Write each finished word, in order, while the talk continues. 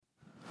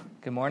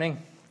Good morning.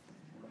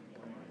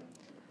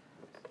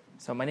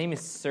 So my name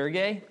is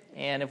Sergey,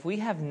 and if we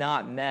have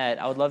not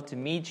met, I would love to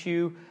meet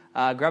you,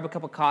 grab a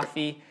cup of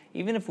coffee.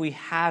 Even if we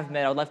have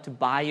met, I would love to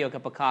buy you a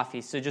cup of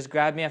coffee. So just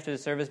grab me after the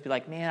service, be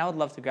like, man, I would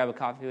love to grab a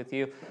coffee with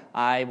you.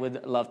 I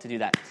would love to do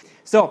that.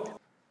 So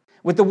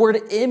with the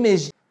word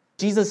image,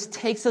 Jesus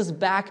takes us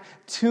back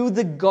to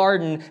the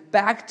garden,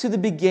 back to the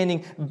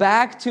beginning,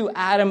 back to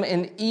Adam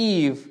and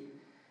Eve.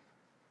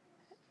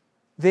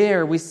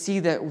 There we see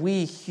that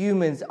we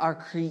humans are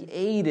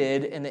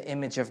created in the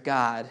image of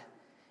God,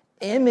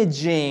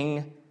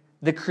 imaging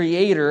the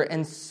Creator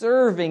and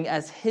serving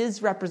as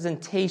His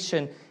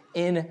representation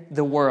in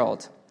the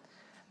world.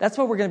 That's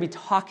what we're going to be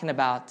talking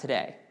about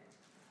today.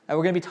 And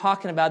we're going to be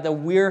talking about that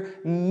we're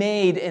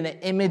made in the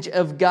image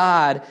of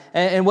God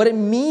and what it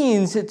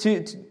means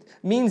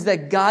means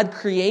that God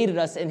created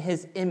us in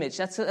His image.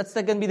 That's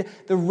going to be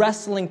the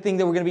wrestling thing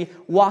that we're going to be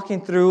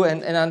walking through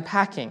and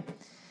unpacking.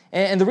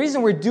 And the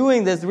reason we're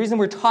doing this, the reason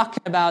we're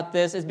talking about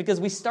this is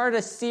because we started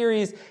a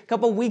series a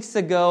couple weeks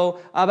ago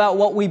about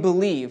what we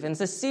believe. And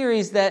it's a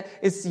series that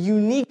is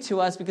unique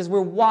to us because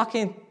we're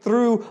walking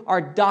through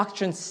our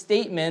doctrine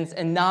statements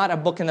and not a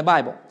book in the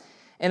Bible.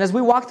 And as we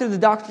walk through the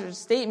doctrine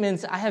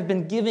statements, I have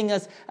been giving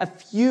us a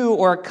few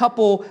or a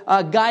couple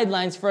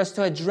guidelines for us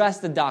to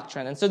address the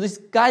doctrine. And so these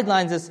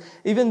guidelines is,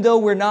 even though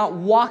we're not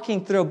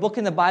walking through a book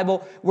in the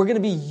Bible, we're going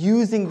to be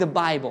using the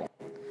Bible.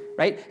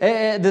 Right?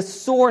 The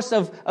source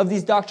of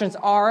these doctrines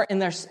are in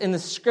the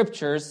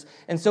scriptures,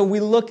 and so we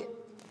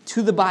look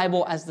to the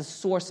Bible as the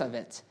source of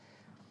it.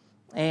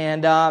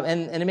 And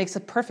it makes a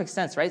perfect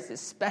sense, right?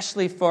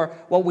 Especially for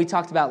what we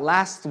talked about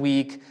last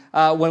week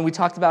when we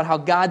talked about how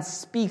God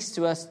speaks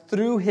to us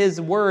through His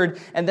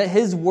Word and that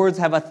His words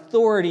have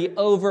authority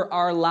over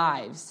our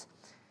lives.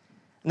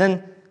 And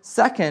then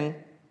second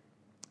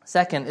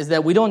is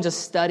that we don't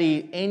just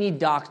study any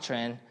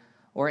doctrine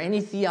or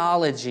any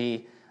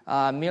theology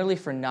merely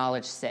for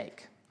knowledge's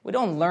sake. We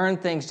don't learn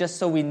things just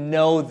so we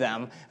know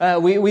them.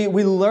 We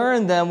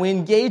learn them. We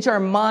engage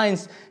our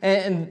minds,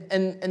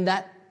 and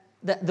that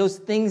those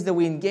things that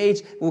we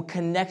engage will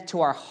connect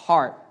to our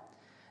heart.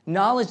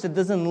 Knowledge that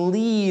doesn't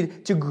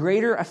lead to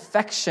greater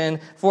affection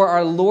for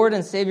our Lord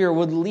and Savior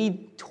would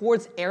lead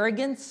towards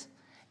arrogance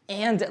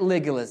and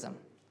legalism.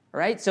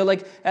 Right? So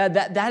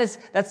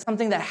that's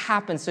something that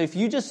happens. So if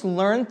you just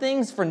learn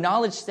things for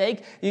knowledge's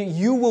sake,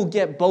 you will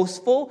get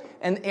boastful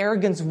and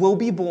arrogance will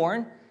be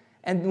born.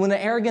 And when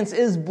the arrogance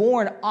is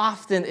born,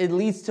 often it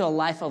leads to a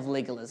life of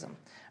legalism.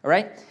 All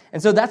right?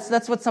 And so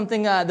that's what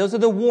something, those are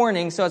the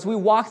warnings. So as we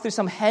walk through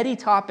some heady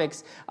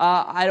topics,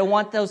 I don't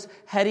want those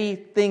heady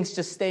things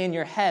to stay in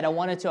your head. I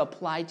want it to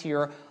apply to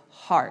your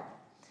heart.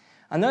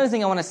 Another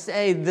thing I want to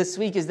say this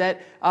week is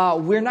that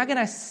we're not going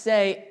to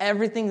say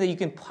everything that you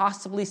can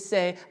possibly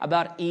say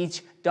about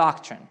each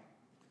doctrine,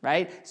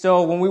 right?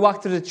 So when we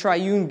walk through the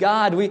triune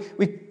God,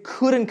 we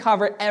couldn't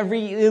cover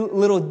every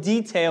little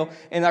detail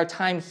in our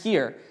time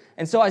here.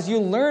 And so as you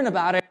learn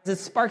about it, as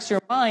it sparks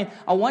your mind,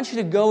 I want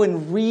you to go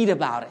and read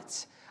about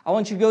it. I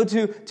want you to go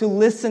to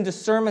listen to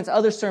sermons,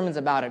 other sermons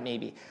about it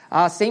maybe.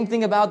 Same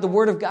thing about the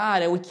Word of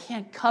God. We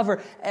can't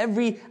cover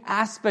every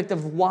aspect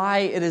of why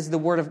it is the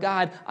Word of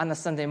God on a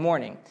Sunday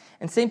morning.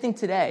 And same thing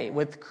today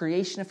with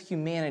creation of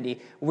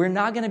humanity. We're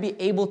not going to be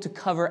able to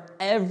cover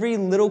every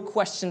little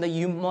question that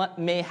you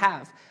may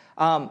have.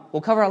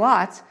 We'll cover a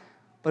lot,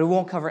 but we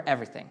won't cover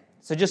everything.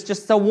 So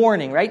just a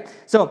warning, right?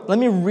 So let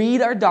me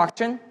read our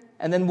doctrine,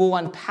 and then we'll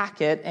unpack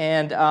it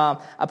and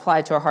apply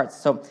it to our hearts.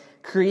 So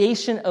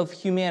creation of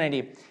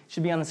humanity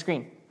should be on the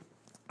screen.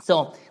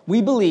 So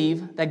we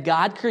believe that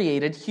God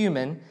created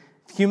human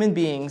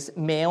beings,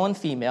 male and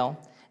female,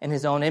 in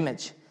His own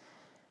image.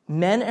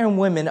 Men and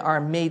women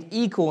are made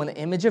equal in the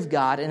image of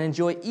God and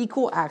enjoy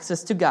equal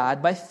access to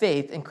God by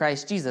faith in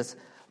Christ Jesus.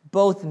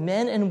 Both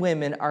men and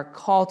women are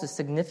called to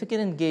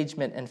significant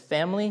engagement in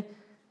family,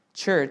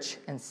 church,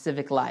 and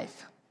civic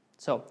life.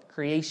 So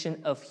creation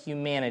of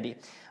humanity.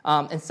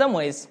 In some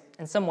ways,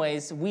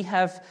 we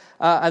have,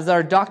 as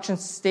our doctrine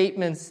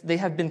statements, they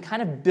have been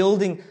kind of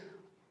building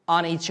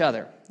on each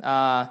other.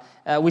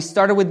 We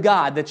started with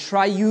God, the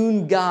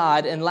triune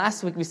God, and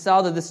last week we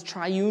saw that this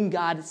triune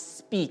God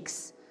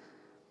speaks.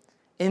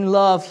 In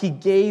love, He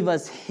gave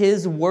us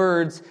His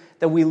words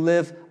that we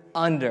live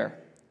under,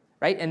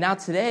 right? And now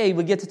today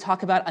we get to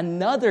talk about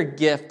another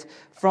gift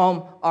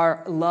from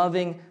our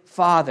loving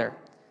Father,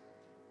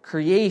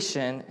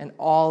 creation and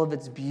all of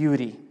its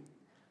beauty.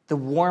 The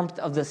warmth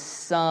of the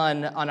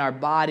sun on our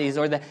bodies,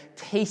 or the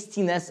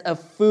tastiness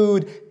of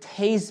food,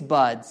 taste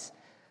buds,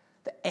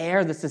 the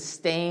air that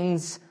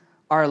sustains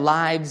our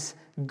lives,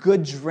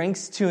 good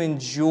drinks to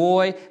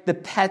enjoy, the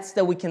pets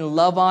that we can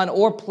love on,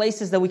 or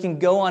places that we can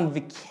go on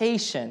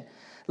vacation.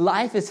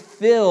 Life is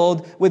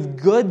filled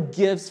with good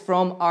gifts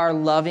from our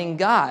loving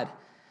God.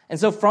 And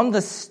so from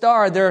the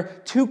start, there are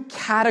two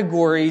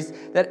categories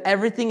that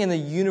everything in the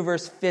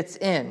universe fits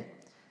in: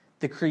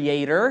 the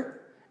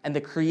Creator and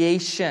the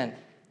creation.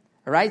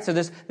 All right, so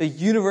the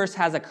universe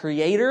has a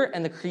creator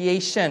and the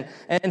creation.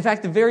 And in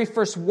fact, the very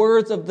first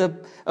words of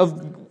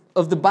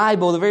of the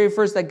Bible, the very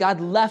first that God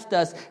left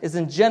us is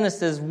in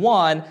Genesis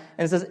 1,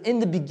 and it says, in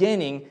the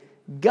beginning,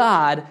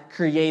 God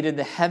created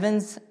the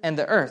heavens and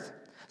the earth.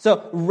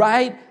 So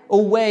right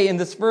away in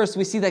this verse,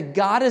 we see that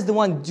God is the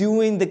one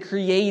doing the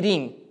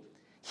creating.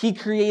 He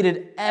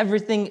created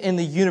everything in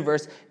the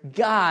universe.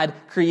 God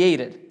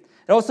created.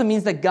 It also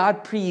means that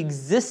God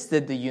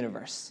pre-existed the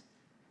universe.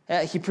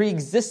 He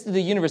pre-existed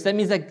the universe. That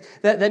means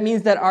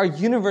that our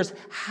universe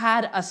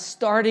had a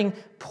starting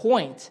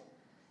point.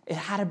 It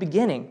had a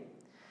beginning.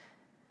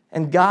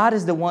 And God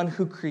is the one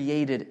who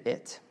created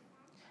it.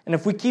 And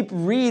if we keep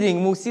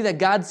reading, we'll see that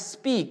God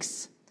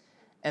speaks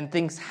and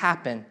things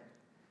happen.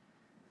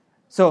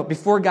 So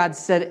before God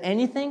said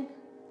anything,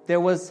 there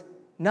was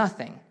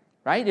nothing.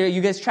 Right? Are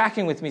you guys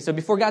tracking with me? So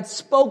before God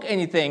spoke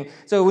anything,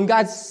 so when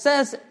God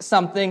says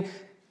something,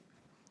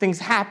 things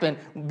happen.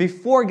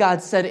 Before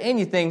God said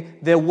anything,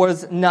 there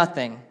was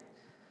nothing.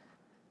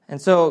 And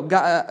so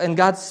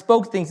God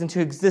spoke things into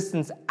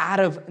existence out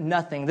of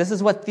nothing. This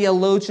is what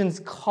theologians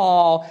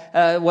call,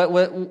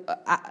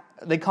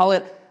 they call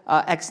it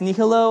ex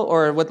nihilo,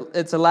 or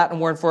it's a Latin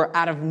word for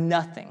out of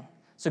nothing.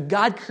 So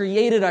God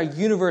created our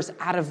universe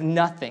out of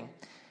nothing.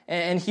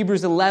 And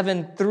Hebrews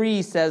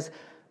 11:3 says,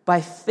 by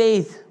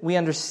faith, we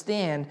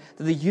understand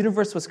that the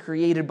universe was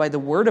created by the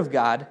word of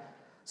God,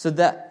 so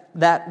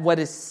that what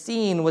is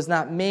seen was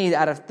not made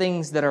out of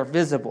things that are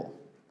visible.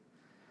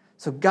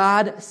 So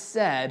God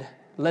said,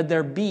 let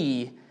there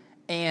be,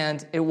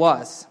 and it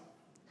was.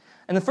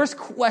 And the first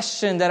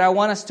question that I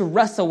want us to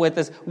wrestle with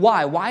is,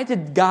 why? Why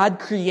did God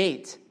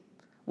create?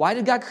 Why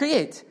did God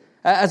create?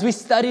 As we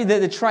studied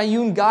the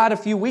triune God a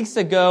few weeks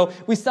ago,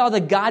 we saw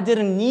that God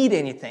didn't need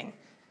anything.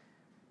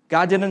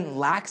 God didn't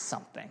lack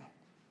something.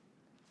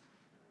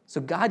 So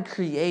God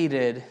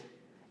created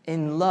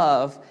in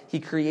love.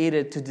 He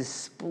created to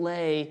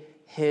display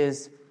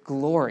His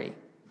glory.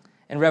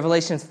 In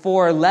Revelation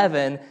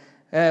 4:11,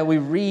 we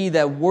read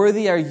that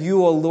worthy are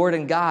you, O Lord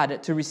and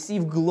God, to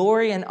receive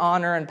glory and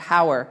honor and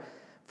power,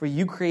 for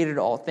you created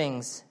all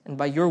things, and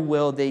by your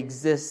will they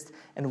exist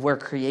and were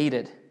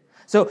created.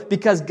 So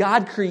because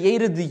God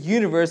created the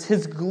universe,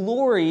 His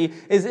glory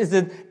is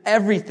in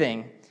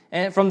everything.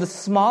 And from the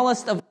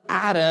smallest of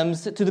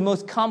atoms to the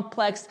most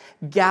complex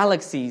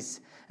galaxies.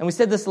 And we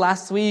said this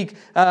last week,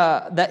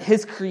 that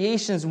His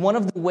creation is one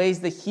of the ways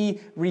that He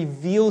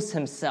reveals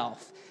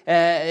Himself.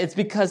 It's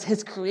because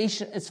His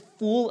creation is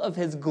full of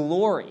His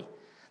glory.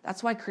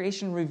 That's why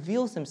creation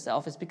reveals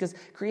Himself. It's because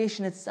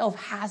creation itself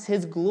has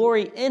His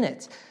glory in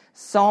it.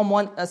 Psalm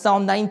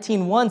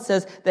 19:1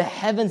 says, the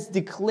heavens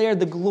declare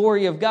the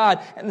glory of God,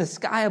 and the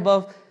sky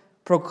above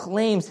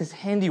proclaims His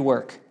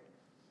handiwork.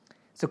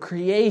 So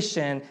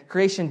creation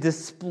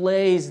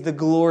displays the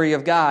glory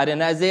of God.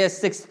 In Isaiah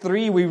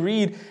 6:3, we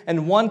read,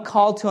 and one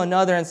called to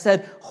another and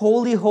said,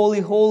 holy,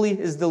 holy, holy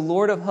is the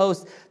Lord of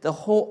hosts. The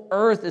whole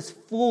earth is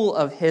full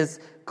of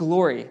His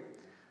glory.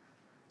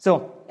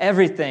 So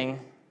everything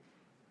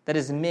that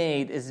is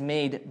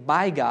made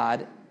by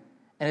God,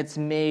 and it's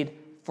made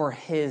for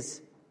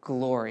His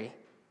glory.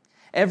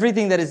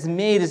 Everything that is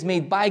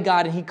made by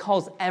God, and He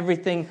calls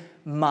everything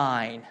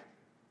mine.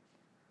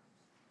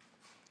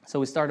 So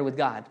we started with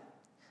God.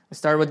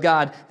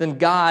 Then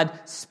God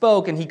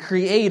spoke and He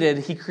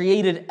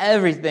created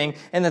everything.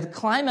 And at the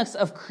climax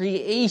of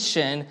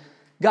creation,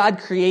 God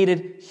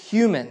created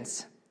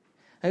humans.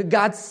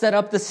 God set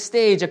up the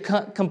stage, a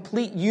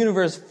complete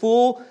universe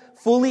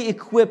fully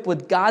equipped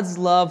with God's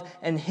love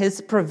and His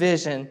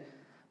provision.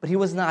 But He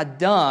was not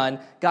done.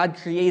 God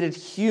created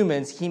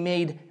humans. He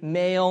made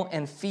male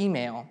and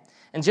female.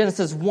 And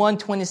Genesis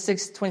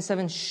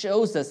 1:26-27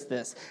 shows us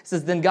this. It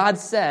says, then God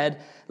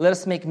said, let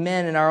us make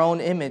men in our own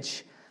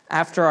image,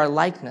 after our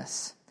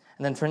likeness.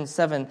 And then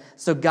 27,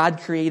 so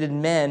God created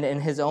men in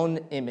His own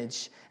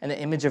image. In the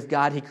image of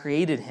God, He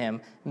created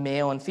him.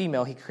 Male and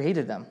female, He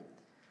created them.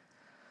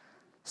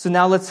 So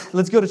now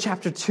let's go to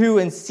chapter 2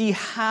 and see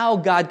how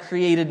God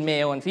created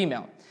male and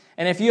female.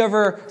 And if you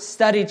ever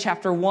studied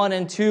chapter 1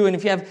 and 2, and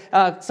if you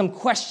have some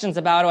questions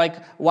about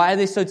like why are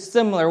they so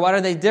similar, why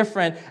are they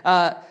different,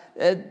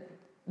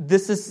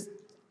 this is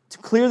to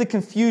clear the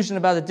confusion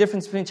about the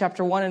difference between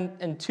chapter 1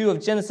 and 2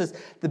 of Genesis.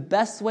 The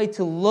best way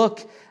to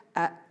look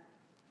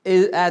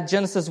at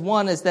Genesis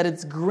 1 is that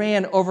it's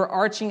grand,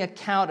 overarching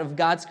account of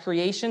God's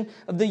creation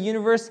of the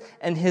universe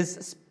and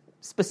His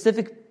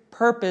specific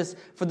purpose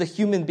for the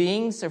human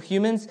beings or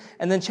humans.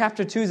 And then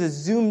chapter 2 is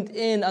zoomed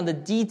in on the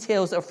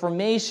details of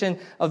formation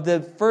of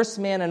the first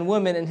man and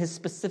woman and His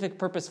specific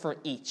purpose for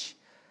each.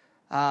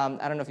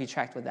 I don't know if you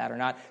tracked with that or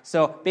not.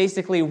 So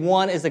basically,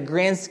 one is a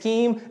grand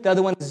scheme. The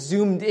other one is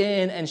zoomed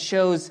in and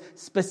shows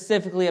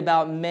specifically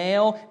about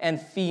male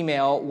and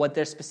female, what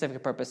their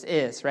specific purpose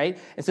is, right?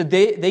 And so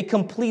they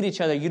complete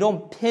each other. You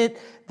don't pit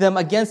them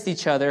against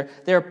each other.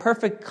 They're a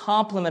perfect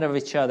complement of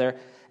each other.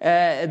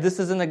 This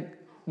isn't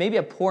maybe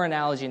a poor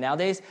analogy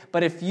nowadays,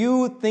 but if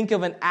you think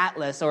of an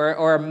atlas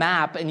or a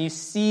map and you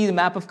see the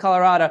map of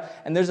Colorado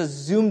and there's a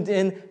zoomed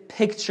in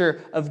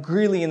picture of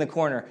Greeley in the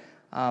corner,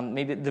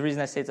 Maybe the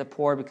reason I say it's a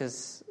poor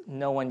because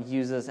no one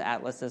uses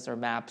atlases or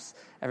maps.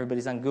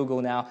 Everybody's on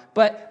Google now.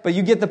 But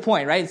you get the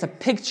point, right? It's a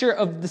picture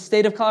of the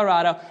state of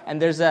Colorado,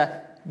 and there's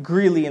a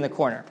Greeley in the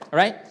corner, all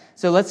right?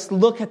 So let's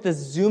look at this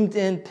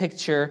zoomed-in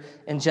picture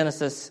in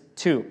Genesis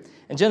 2.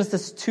 And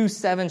Genesis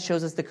 2:7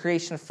 shows us the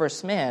creation of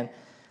first man.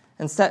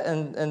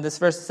 And this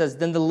verse says,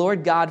 "Then the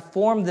Lord God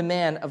formed the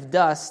man of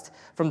dust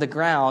from the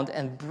ground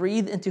and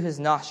breathed into his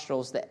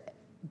nostrils the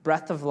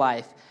breath of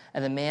life,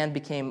 and the man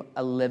became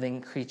a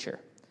living creature."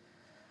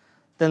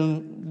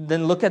 Then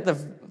look at the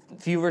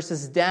few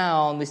verses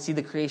down, we see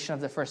the creation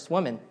of the first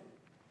woman.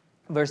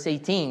 Verse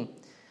 18,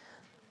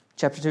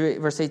 chapter 2,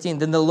 verse 18,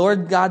 "Then the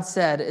Lord God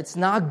said, 'It's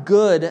not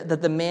good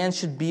that the man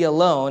should be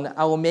alone.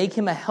 I will make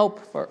him a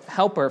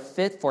helper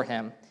fit for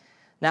him.'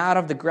 Now out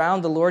of the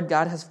ground the Lord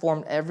God has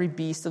formed every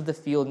beast of the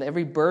field and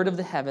every bird of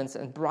the heavens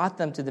and brought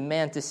them to the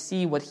man to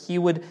see what he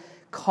would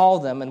call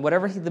them. And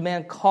whatever the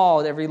man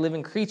called every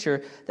living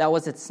creature, that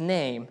was its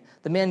name.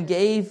 The man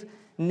gave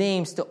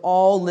names to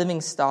all living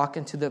stock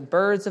and to the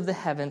birds of the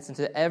heavens and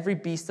to every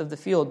beast of the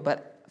field.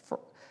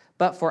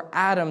 But for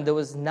Adam there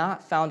was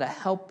not found a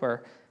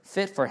helper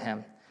fit for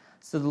him.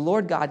 So the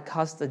Lord God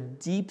caused a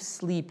deep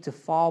sleep to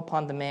fall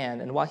upon the man,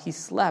 and while he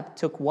slept,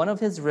 took one of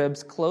his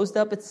ribs, closed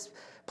up its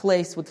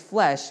place with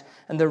flesh,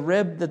 and the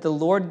rib that the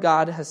Lord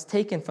God has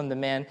taken from the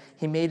man,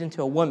 he made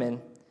into a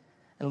woman.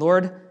 And the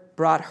Lord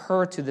brought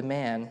her to the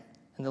man,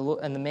 and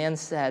the man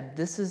said,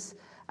 'This is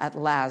at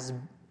last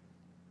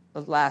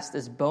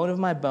is bone of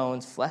my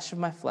bones, flesh of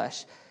my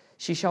flesh.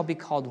 She shall be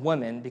called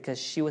woman, because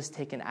she was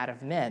taken out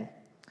of men.'"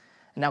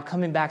 And now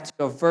coming back to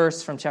a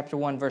verse from chapter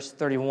 1, verse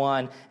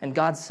 31, "And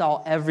God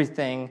saw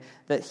everything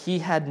that he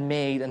had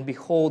made, and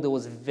behold, it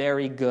was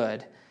very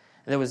good.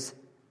 There was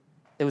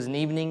an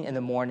evening and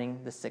the morning,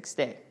 the sixth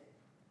day."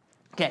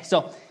 Okay,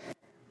 so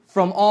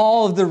from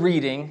all of the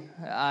reading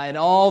and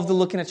all of the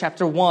looking at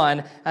chapter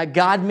 1,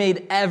 God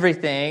made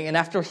everything, and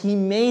after he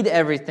made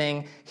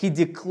everything, he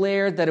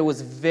declared that it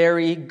was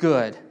very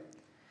good.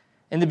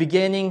 In the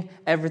beginning,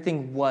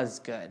 everything was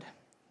good.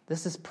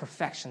 This is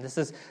perfection. This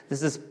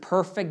is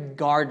perfect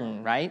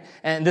garden, right?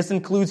 And this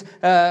includes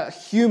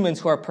humans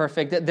who are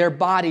perfect, their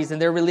bodies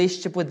and their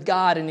relationship with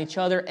God and each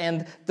other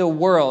and the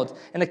world.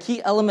 And a key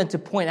element to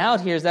point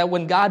out here is that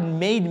when God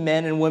made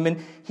men and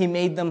women, he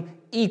made them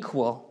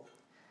equal.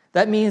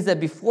 That means that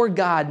before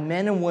God,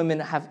 men and women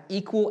have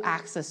equal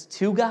access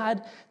to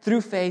God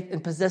through faith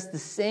and possess the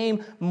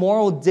same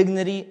moral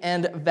dignity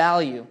and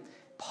value.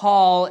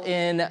 Paul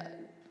in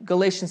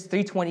Galatians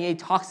 3:28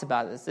 talks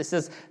about this. It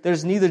says,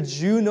 "There's neither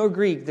Jew nor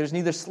Greek, there's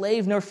neither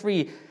slave nor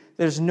free,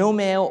 there's no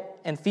male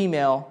and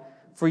female,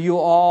 for you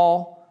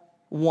all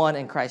one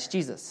in Christ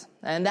Jesus."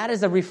 And that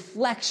is a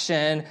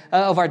reflection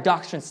of our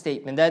doctrine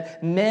statement,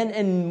 that men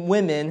and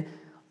women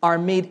are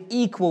made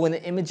equal in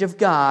the image of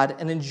God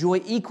and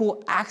enjoy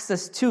equal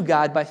access to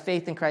God by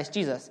faith in Christ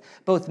Jesus.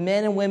 Both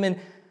men and women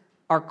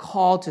are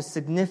called to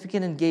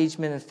significant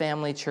engagement in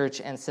family, church,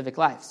 and civic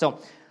life. So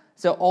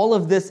all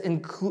of this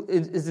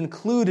is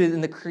included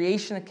in the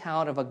creation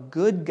account of a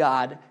good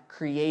God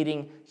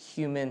creating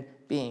human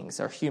beings,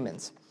 or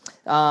humans.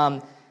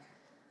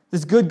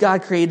 This good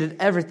God created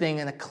everything,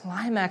 and the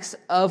climax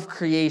of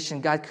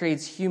creation, God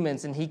creates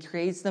humans, and he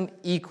creates them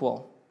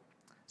equal.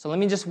 So let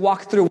me just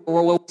walk through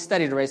what we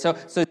studied, right? So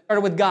it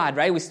started with God,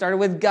 right? We started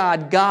with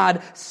God.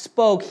 God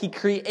spoke, he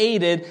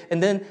created,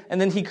 and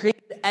then he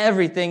created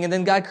everything, and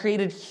then God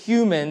created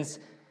humans.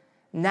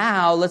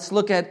 Now, let's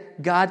look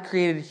at God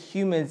created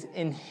humans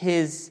in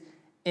his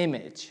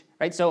image,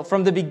 right? So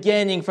from the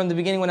beginning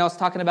when I was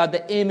talking about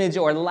the image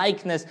or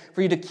likeness,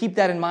 for you to keep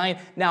that in mind.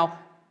 Now,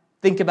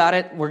 think about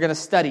it. We're going to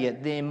study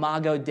it, the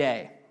Imago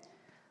Dei.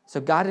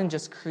 So God didn't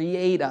just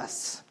create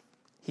us.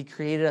 He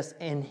created us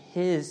in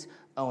his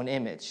own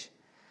image.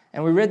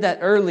 And we read that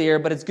earlier,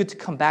 but it's good to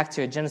come back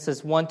to it.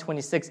 Genesis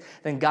 1:26,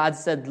 then God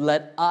said,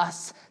 "Let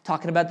us,"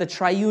 talking about the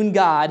triune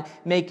God,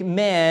 "make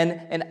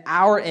man in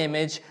our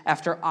image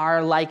after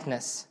our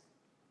likeness."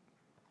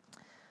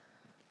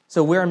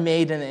 So we're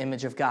made in the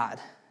image of God.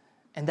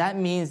 And that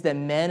means that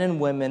men and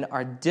women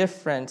are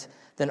different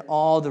than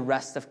all the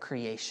rest of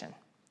creation,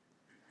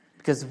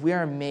 because we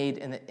are made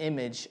in the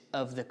image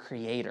of the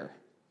Creator.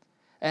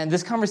 And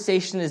this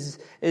conversation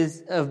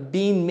is of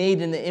being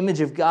made in the image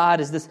of God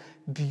is this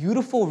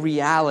beautiful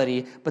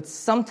reality, but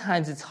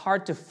sometimes it's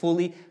hard to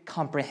fully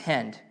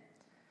comprehend.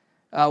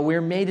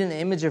 We're made in the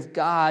image of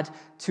God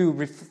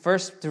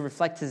first to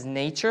reflect his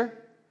nature.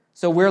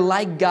 So we're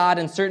like God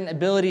in certain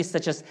abilities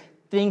such as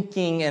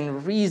thinking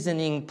and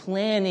reasoning,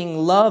 planning,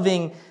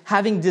 loving,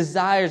 having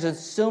desires, and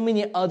so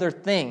many other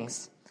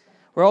things.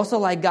 We're also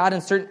like God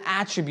in certain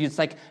attributes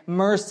like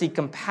mercy,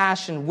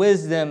 compassion,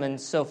 wisdom,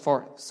 and so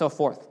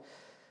forth.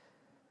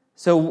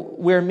 So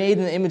we're made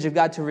in the image of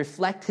God to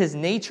reflect his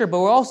nature, but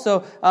we're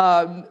also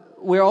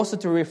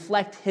to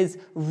reflect his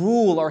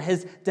rule or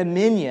his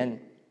dominion.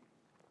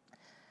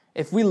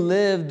 If we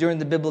lived during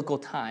the biblical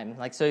time,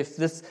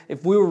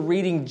 if we were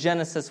reading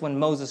Genesis when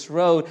Moses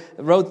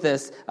wrote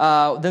this,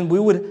 then we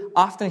would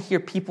often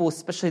hear people,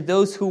 especially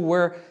those who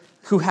were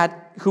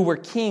who were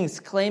kings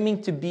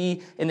claiming to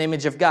be an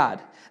image of God.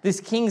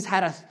 These kings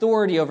had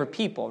authority over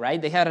people, right?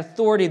 They had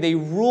authority. They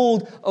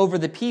ruled over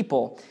the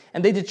people,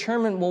 and they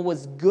determined what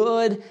was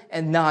good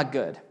and not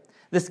good.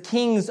 These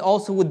kings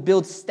also would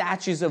build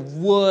statues of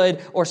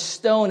wood or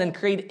stone and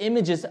create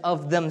images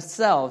of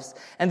themselves.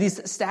 And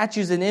these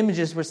statues and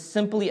images were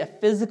simply a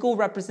physical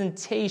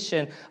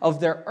representation of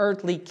their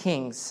earthly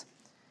kings.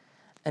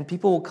 And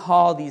people will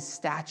call these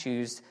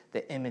statues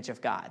the image of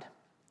God.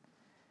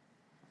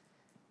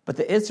 But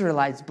the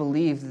Israelites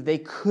believed that they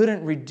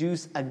couldn't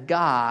reduce a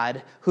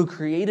God who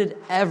created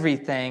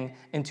everything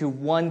into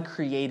one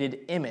created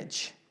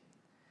image.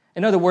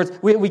 In other words,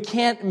 we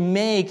can't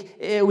make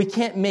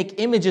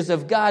images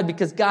of God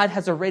because God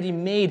has already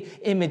made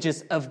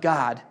images of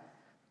God.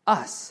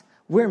 Us,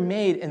 we're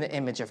made in the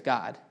image of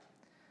God.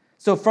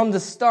 So from the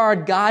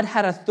start, God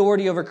had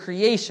authority over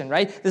creation,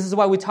 right? This is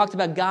why we talked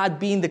about God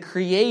being the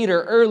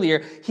creator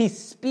earlier. He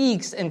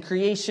speaks and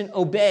creation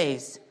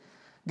obeys.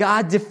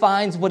 God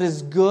defines what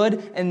is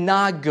good and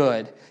not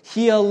good.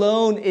 He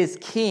alone is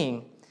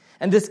king.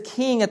 And this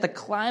king at the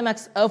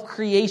climax of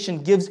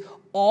creation gives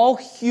all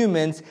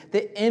humans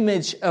the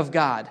image of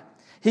God.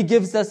 He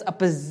gives us a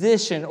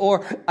position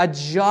or a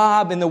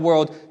job in the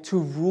world to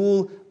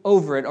rule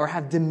over it or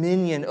have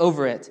dominion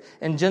over it.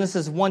 In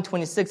Genesis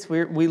 1:26,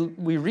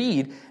 we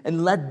read,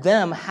 "And let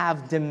them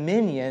have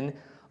dominion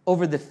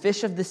over the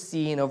fish of the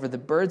sea and over the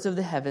birds of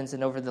the heavens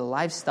and over the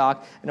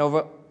livestock and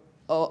over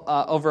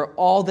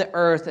all the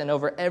earth and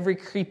over every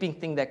creeping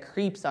thing that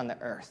creeps on the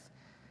earth."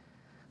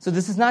 So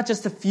this is not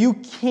just a few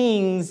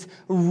kings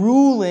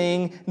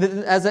ruling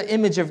as an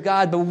image of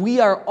God, but we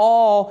are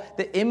all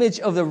the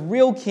image of the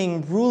real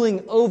king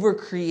ruling over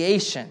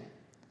creation.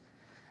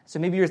 So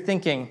maybe you're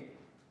thinking,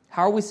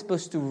 how are we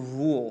supposed to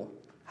rule?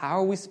 How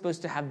are we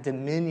supposed to have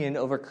dominion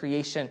over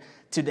creation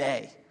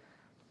today?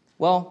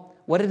 Well,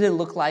 what did it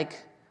look like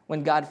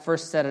when God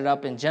first set it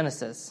up in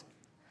Genesis?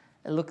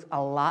 It looked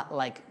a lot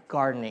like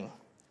gardening.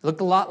 It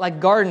looked a lot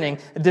like gardening.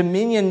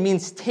 Dominion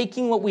means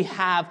taking what we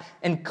have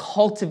and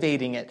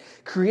cultivating it,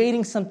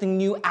 creating something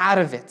new out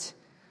of it.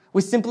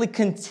 We simply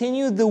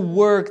continue the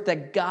work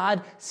that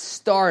God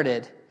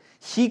started.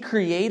 He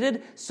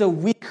created, so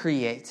we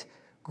create.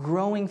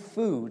 Growing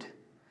food,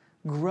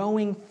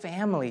 growing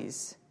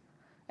families.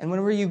 And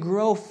whenever you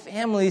grow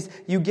families,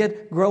 you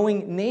get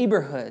growing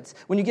neighborhoods.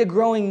 When you get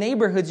growing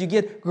neighborhoods, you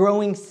get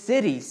growing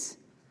cities.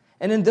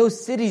 And in those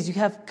cities, you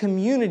have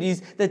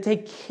communities that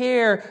take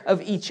care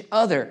of each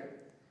other.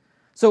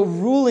 So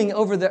ruling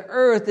over the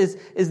earth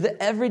is the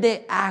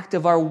everyday act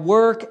of our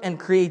work and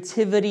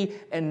creativity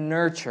and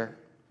nurture.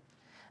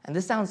 And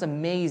this sounds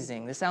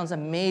amazing. This sounds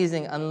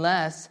amazing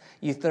unless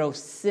you throw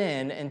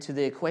sin into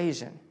the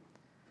equation.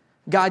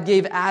 God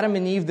gave Adam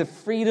and Eve the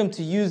freedom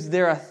to use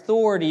their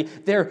authority,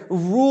 their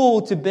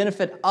rule to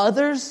benefit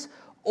others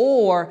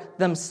or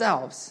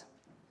themselves.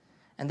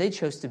 And they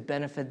chose to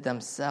benefit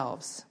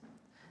themselves.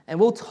 And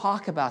we'll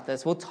talk about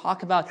this. We'll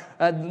talk about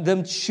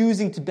them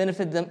choosing to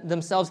benefit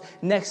themselves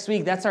next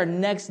week. That's our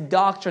next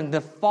doctrine,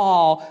 the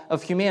fall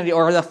of humanity,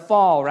 or the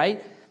fall,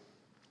 right?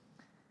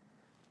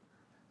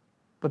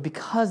 But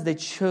because they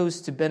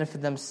chose to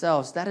benefit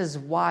themselves, that is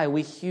why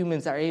we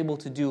humans are able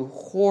to do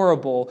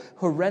horrible,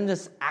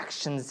 horrendous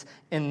actions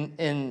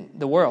in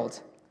the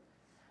world.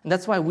 And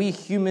that's why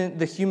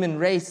the human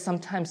race,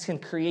 sometimes can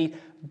create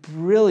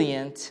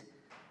brilliant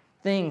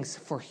things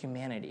for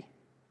humanity.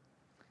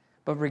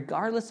 But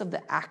regardless of the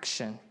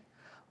action,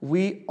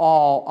 we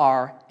all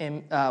are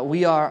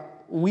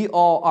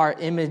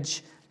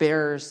image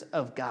bearers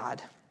of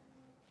God.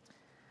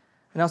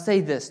 And I'll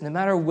say this: no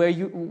matter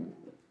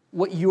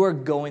what you are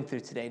going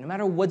through today, no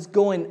matter what's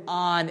going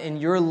on in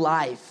your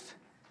life,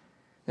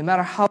 no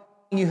matter how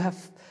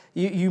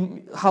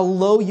how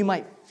low you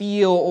might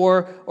feel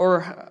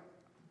or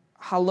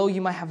how low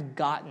you might have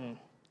gotten,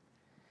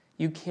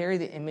 you carry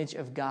the image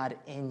of God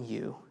in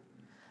you.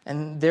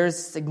 And there's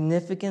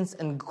significance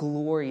and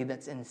glory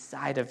that's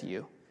inside of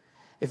you.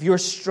 If you're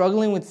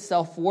struggling with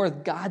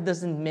self-worth, God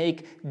doesn't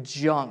make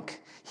junk.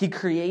 He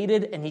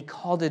created and He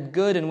called it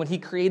good. And when He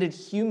created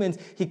humans,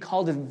 He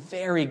called it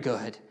very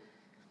good.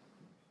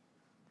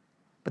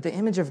 But the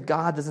image of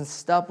God doesn't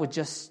stop with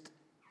just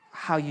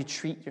how you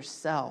treat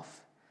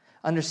yourself.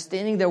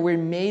 Understanding that we're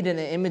made in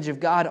the image of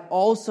God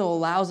also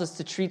allows us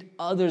to treat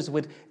others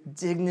with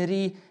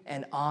dignity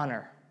and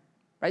honor.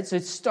 Right? So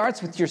it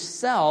starts with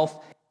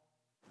yourself,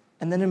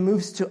 and then it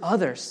moves to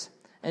others.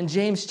 And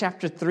James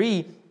chapter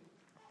 3,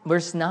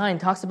 verse 9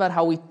 talks about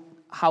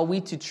how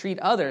we to treat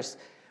others.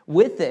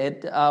 With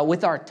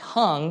our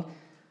tongue,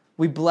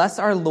 we bless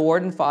our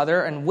Lord and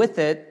Father, and with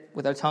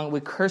our tongue, we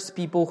curse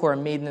people who are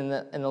made in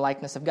the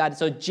likeness of God.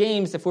 So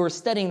James, if we were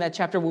studying that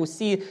chapter, we'll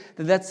see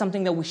that that's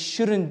something that we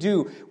shouldn't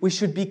do. We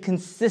should be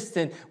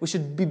consistent. We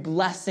should be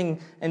blessing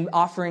and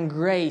offering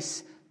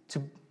grace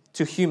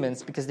to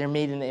humans because they're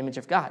made in the image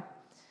of God.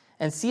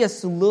 And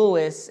C.S.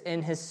 Lewis,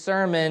 in his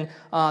sermon,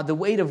 The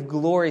Weight of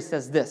Glory,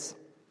 says this: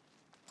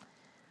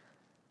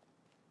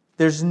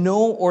 "There's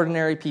no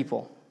ordinary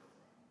people.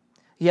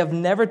 You have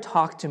never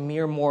talked to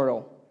mere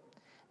mortal.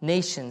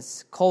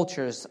 nations,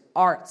 cultures,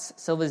 arts,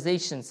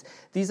 civilizations.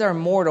 These are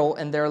mortal,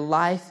 and their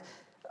life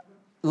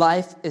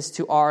is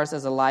to ours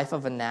as a life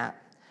of a gnat.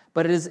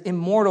 But it is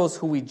immortals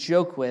who we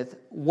joke with,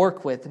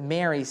 work with,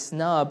 marry,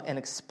 snub, and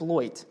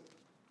exploit.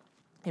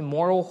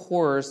 Immortal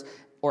horrors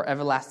or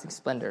everlasting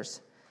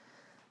splendors.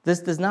 This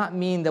does not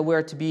mean that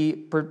we're to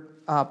be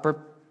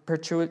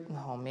perpetually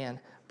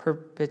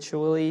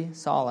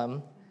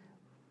solemn.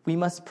 We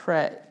must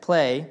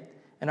play,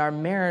 and our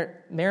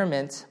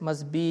merriment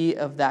must be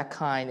of that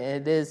kind.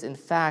 And it is, in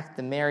fact,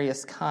 the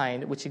merriest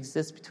kind, which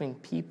exists between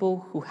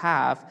people who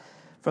have,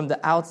 from the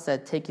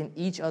outset, taken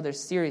each other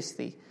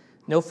seriously.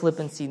 No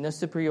flippancy, no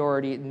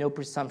superiority, no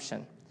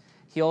presumption.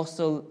 He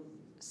also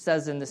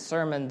says in the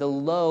sermon, the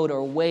load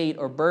or weight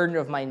or burden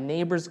of my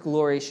neighbor's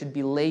glory should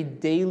be laid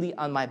daily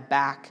on my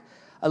back,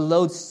 a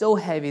load so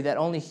heavy that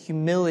only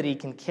humility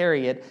can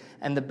carry it,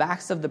 and the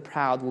backs of the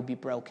proud will be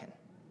broken.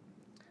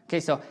 Okay,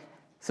 so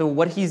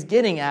what he's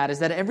getting at is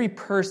that every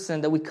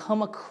person that we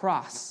come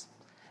across,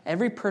 no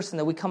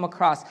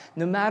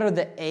matter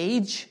the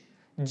age,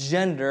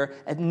 gender,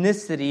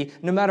 ethnicity,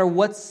 no matter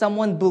what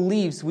someone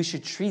believes, we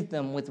should treat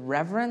them with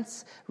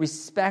reverence,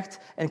 respect,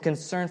 and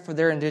concern for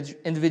their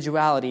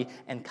individuality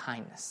and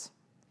kindness.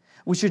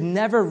 We should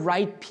never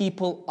write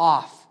people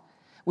off.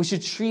 We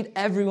should treat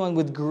everyone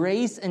with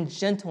grace and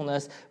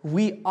gentleness.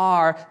 We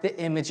are the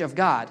image of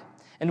God.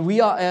 And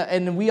we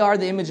are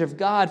the image of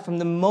God from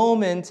the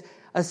moment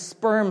a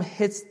sperm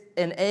hits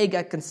an egg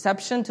at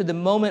conception to the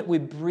moment we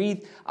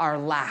breathe our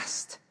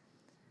last.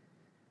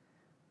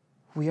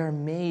 We are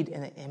made in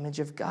the image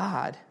of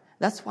God.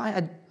 That's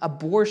why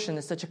abortion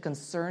is such a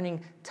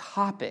concerning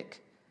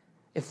topic.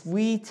 If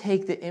we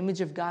take the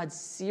image of God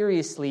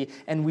seriously,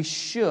 and we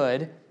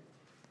should,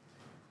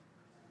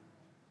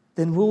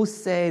 then we'll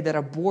say that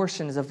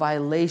abortion is a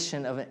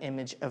violation of an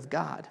image of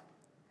God.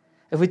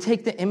 If we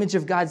take the image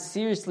of God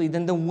seriously,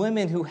 then the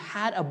women who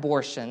had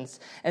abortions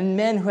and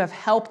men who have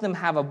helped them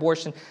have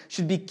abortion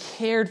should be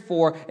cared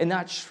for and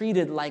not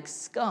treated like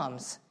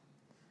scums.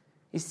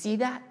 You see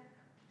that?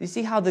 You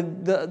see how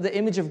the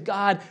image of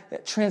God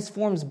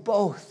transforms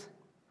both.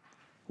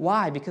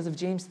 Why? Because of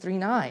James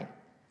 3:9.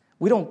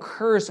 We don't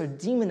curse or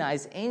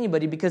demonize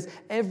anybody because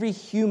every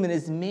human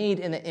is made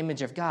in the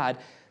image of God.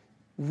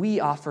 We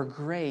offer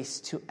grace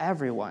to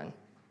everyone.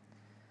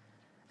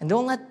 And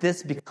don't let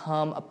this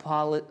become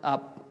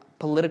a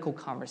political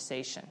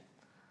conversation.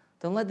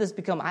 Don't let this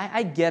become,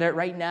 I get it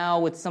right now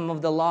with some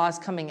of the laws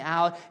coming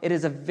out. It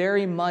is a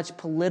very much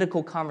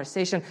political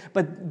conversation.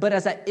 But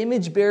as an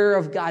image bearer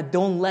of God,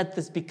 don't let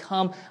this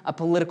become a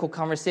political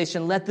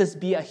conversation. Let this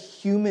be a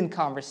human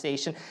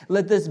conversation.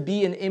 Let this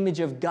be an image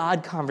of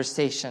God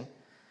conversation.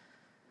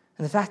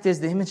 And the fact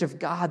is, the image of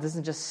God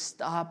doesn't just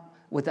stop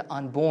with the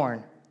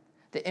unborn.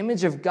 The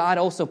image of God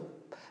also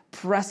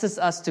presses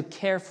us to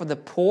care for the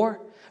poor,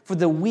 for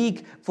the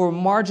weak, for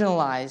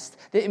marginalized.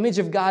 The image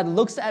of God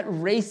looks at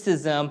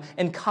racism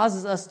and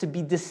causes us to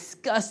be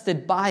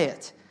disgusted by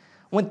it.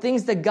 When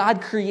things that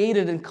God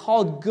created and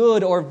called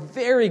good or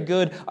very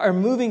good are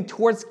moving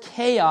towards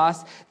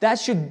chaos, that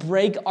should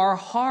break our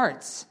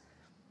hearts.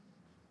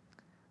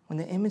 When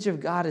the image of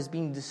God is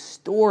being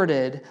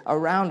distorted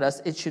around us,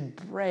 it should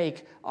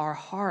break our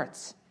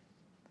hearts.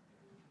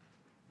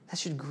 That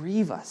should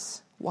grieve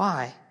us.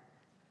 Why?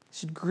 It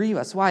should grieve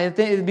us. Why?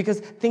 Because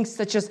things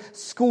such as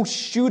school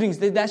shootings,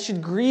 that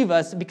should grieve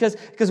us because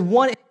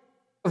one image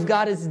of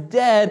God is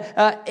dead,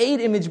 8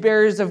 image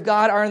bearers of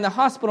God are in the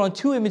hospital, and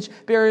 2 image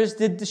bearers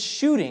did the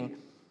shooting.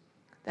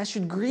 That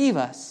should grieve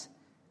us.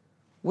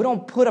 We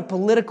don't put a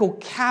political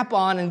cap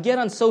on and get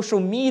on social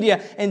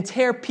media and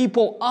tear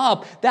people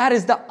up. That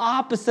is the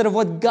opposite of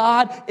what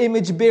God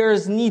image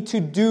bearers need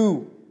to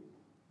do.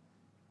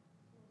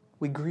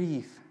 We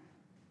grieve.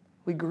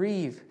 We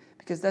grieve.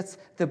 Because that's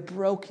the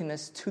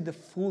brokenness to the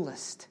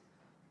fullest.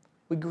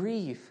 We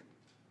grieve.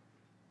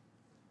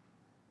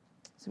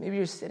 So maybe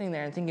you're sitting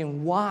there and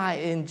thinking, why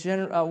in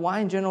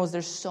general is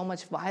there so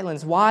much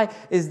violence? Why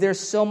is there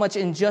so much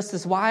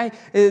injustice? Why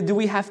do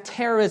we have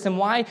terrorism?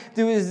 Why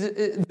do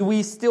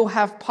we still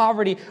have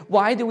poverty?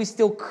 Why do we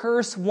still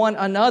curse one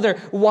another?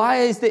 Why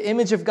is the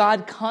image of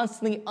God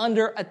constantly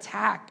under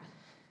attack?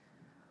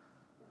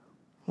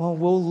 Well,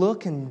 we'll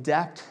look in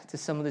depth to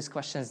some of these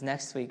questions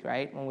next week,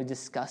 right, when we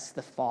discuss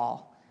the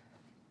fall.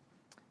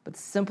 But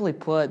simply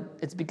put,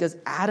 it's because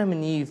Adam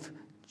and Eve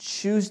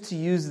choose to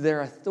use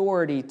their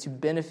authority to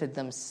benefit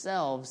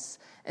themselves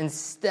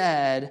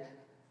instead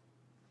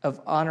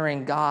of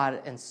honoring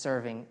God and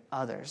serving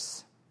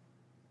others.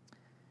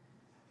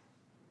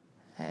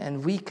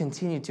 And we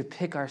continue to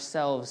pick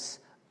ourselves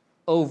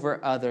over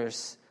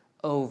others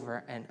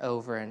over and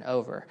over and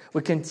over.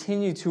 We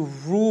continue to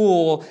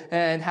rule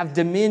and have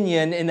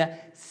dominion in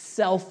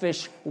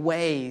selfish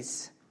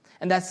ways.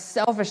 And that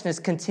selfishness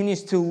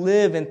continues to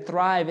live and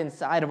thrive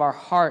inside of our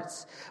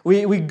hearts.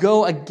 We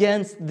go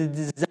against the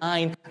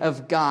design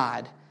of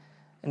God.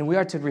 And we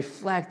are to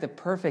reflect the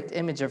perfect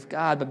image of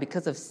God, but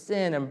because of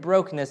sin and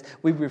brokenness,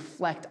 we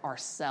reflect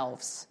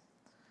ourselves,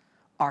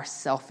 our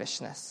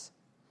selfishness.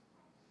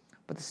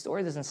 But the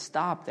story doesn't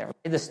stop there.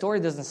 The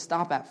story doesn't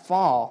stop at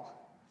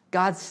fall.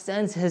 God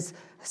sends his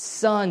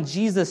Son,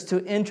 Jesus,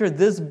 to enter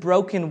this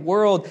broken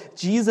world.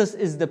 Jesus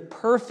is the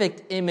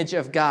perfect image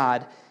of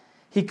God.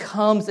 He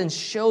comes and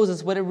shows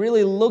us what it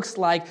really looks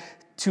like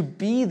to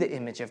be the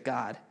image of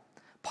God.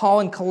 Paul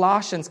in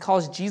Colossians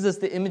calls Jesus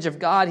the image of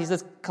God. He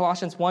says,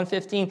 Colossians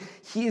 1:15,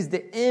 he is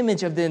the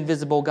image of the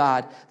invisible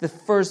God, the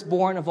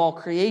firstborn of all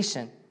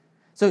creation.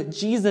 So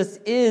Jesus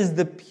is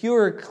the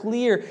pure,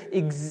 clear,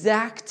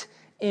 exact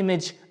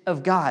image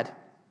of God.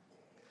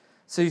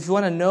 So if you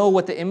want to know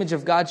what the image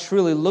of God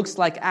truly looks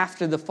like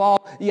after the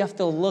fall, you have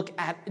to look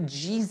at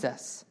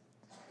Jesus.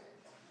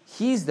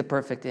 He's the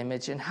perfect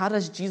image. And how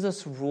does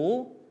Jesus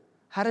rule?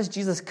 How does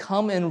Jesus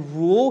come and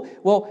rule?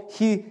 Well,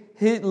 he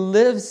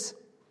lives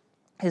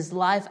his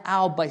life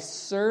out by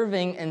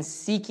serving and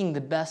seeking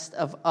the best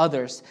of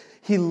others.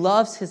 He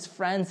loves his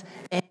friends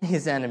and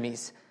his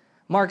enemies.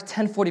 Mark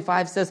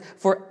 10:45 says,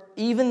 "For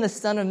even the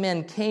Son of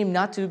Man came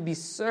not to be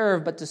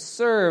served, but to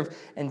serve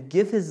and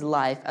give his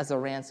life as a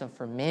ransom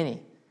for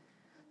many."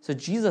 So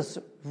Jesus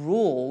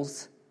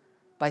rules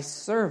by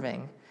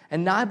serving,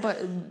 and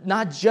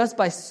not just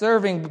by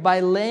serving, but by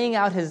laying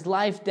out his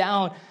life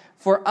down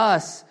for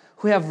us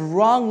who have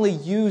wrongly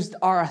used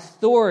our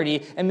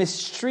authority and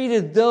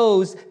mistreated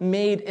those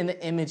made in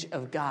the image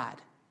of God.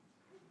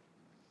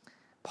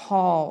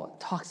 Paul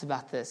talks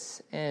about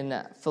this in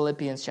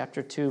Philippians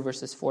chapter 2,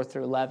 verses 4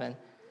 through 11.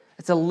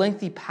 It's a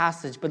lengthy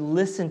passage, but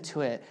listen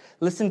to it.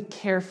 Listen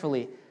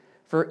carefully.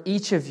 For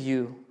each of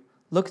you,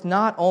 look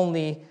not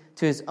only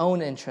to his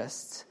own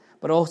interests,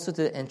 but also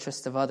to the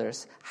interests of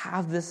others.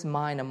 Have this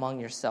mind among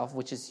yourself,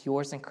 which is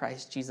yours in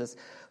Christ Jesus,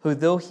 who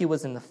though he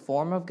was in the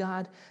form of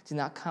God, did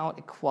not count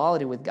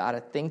equality with God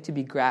a thing to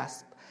be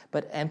grasped,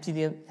 but emptied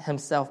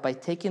himself by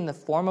taking the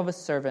form of a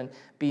servant,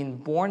 being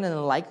born in the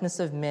likeness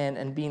of men,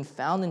 and being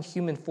found in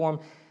human form.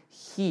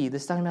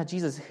 This is talking about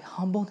Jesus,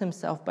 humbled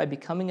himself by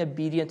becoming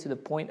obedient to the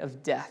point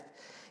of death,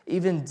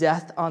 even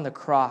death on the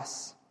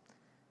cross.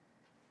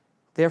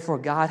 Therefore,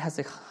 God has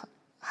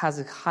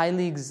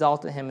highly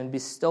exalted him and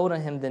bestowed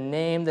on him the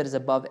name that is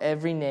above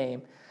every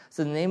name.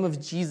 So the name of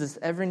Jesus,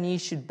 every knee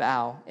should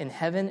bow in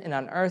heaven and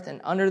on earth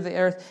and under the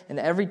earth, and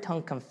every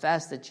tongue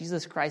confess that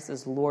Jesus Christ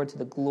is Lord to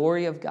the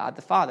glory of God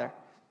the Father.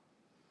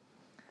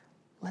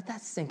 Let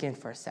that sink in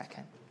for a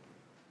second.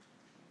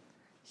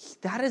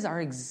 That is our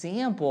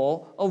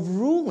example of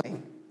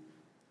ruling,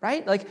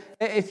 right? Like,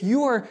 if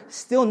you are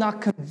still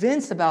not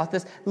convinced about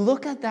this,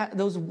 look at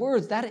those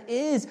words. That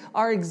is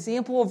our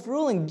example of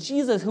ruling.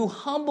 Jesus, who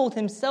humbled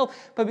himself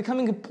by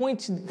becoming a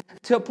point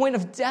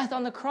of death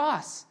on the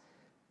cross.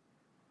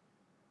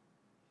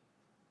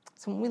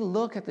 So when we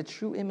look at the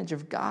true image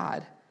of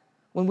God,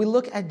 when we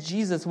look at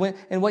Jesus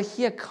and what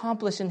he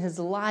accomplished in his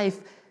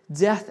life,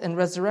 death, and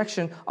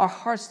resurrection, our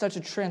hearts start to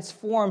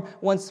transform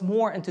once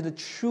more into the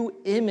true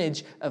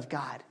image of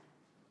God.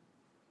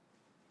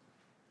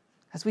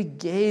 As we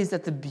gaze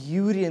at the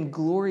beauty and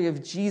glory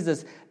of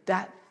Jesus,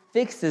 that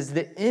fixes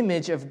the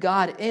image of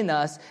God in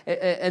us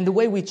and the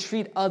way we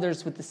treat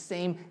others with the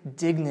same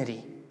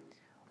dignity.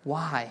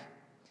 Why?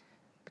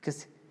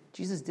 Because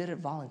Jesus did it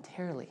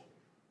voluntarily.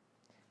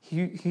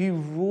 He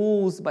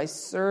rules by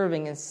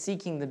serving and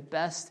seeking the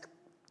best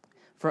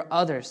for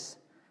others.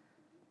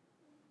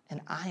 And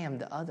I am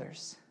the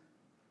others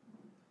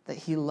that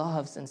he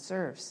loves and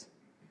serves.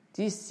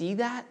 Do you see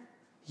that?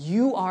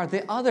 You are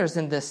the others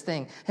in this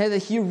thing. That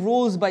he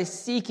rules by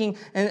seeking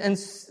and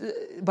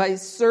by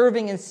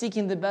serving and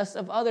seeking the best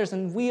of others.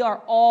 And we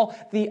are all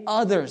the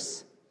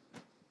others.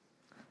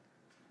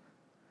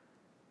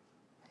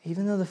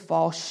 Even though the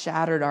fall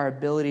shattered our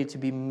ability to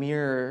be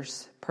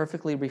mirrors,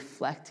 perfectly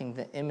reflecting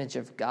the image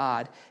of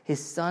God,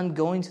 his Son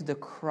going to the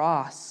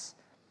cross,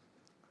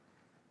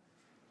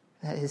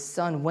 that his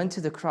Son went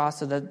to the cross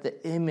so that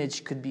the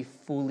image could be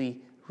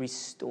fully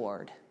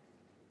restored.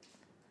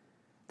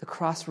 The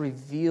cross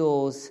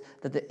reveals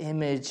that the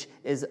image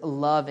is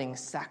loving,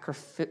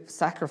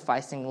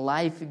 sacrificing,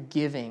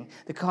 life-giving.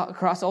 The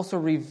cross also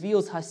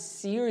reveals how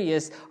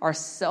serious our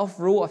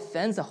self-rule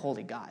offends a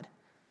holy God.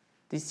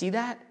 Do you see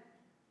that?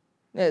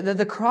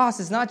 The cross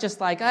is not just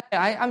like,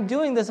 I'm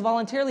doing this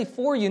voluntarily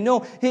for you. No,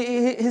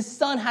 his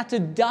Son had to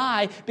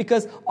die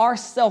because our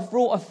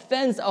self-rule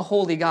offends a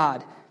holy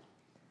God.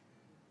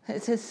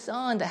 It's his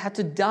Son that had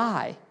to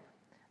die.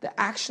 The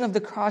action of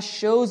the cross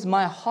shows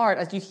my heart,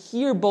 as you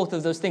hear both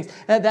of those things,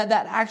 that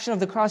action of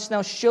the cross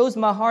now shows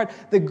my heart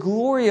the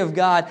glory of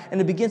God,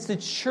 and it begins to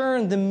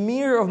churn the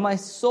mirror of my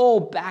soul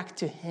back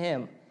to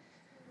him.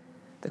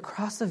 The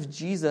cross of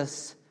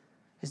Jesus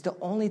is the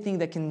only thing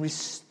that can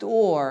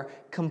restore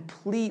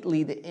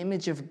completely the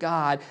image of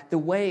God the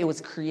way it was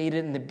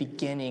created in the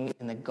beginning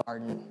in the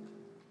garden.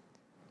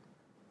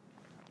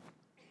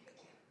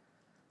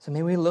 So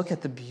may we look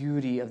at the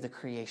beauty of the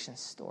creation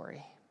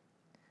story.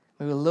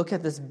 May we look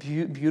at this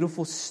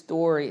beautiful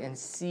story and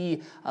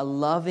see a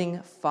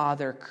loving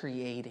Father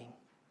creating.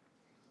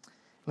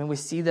 May we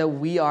see that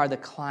we are the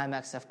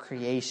climax of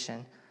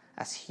creation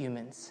as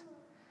humans.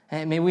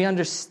 And may we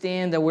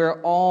understand that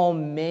we're all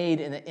made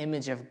in the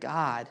image of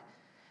God.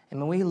 And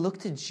when we look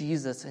to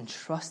Jesus and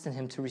trust in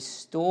him to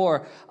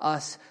restore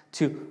us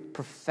to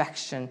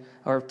perfection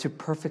or to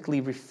perfectly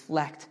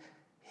reflect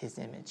his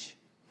image.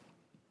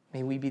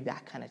 May we be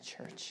that kind of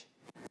church.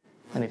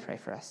 Let me pray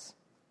for us.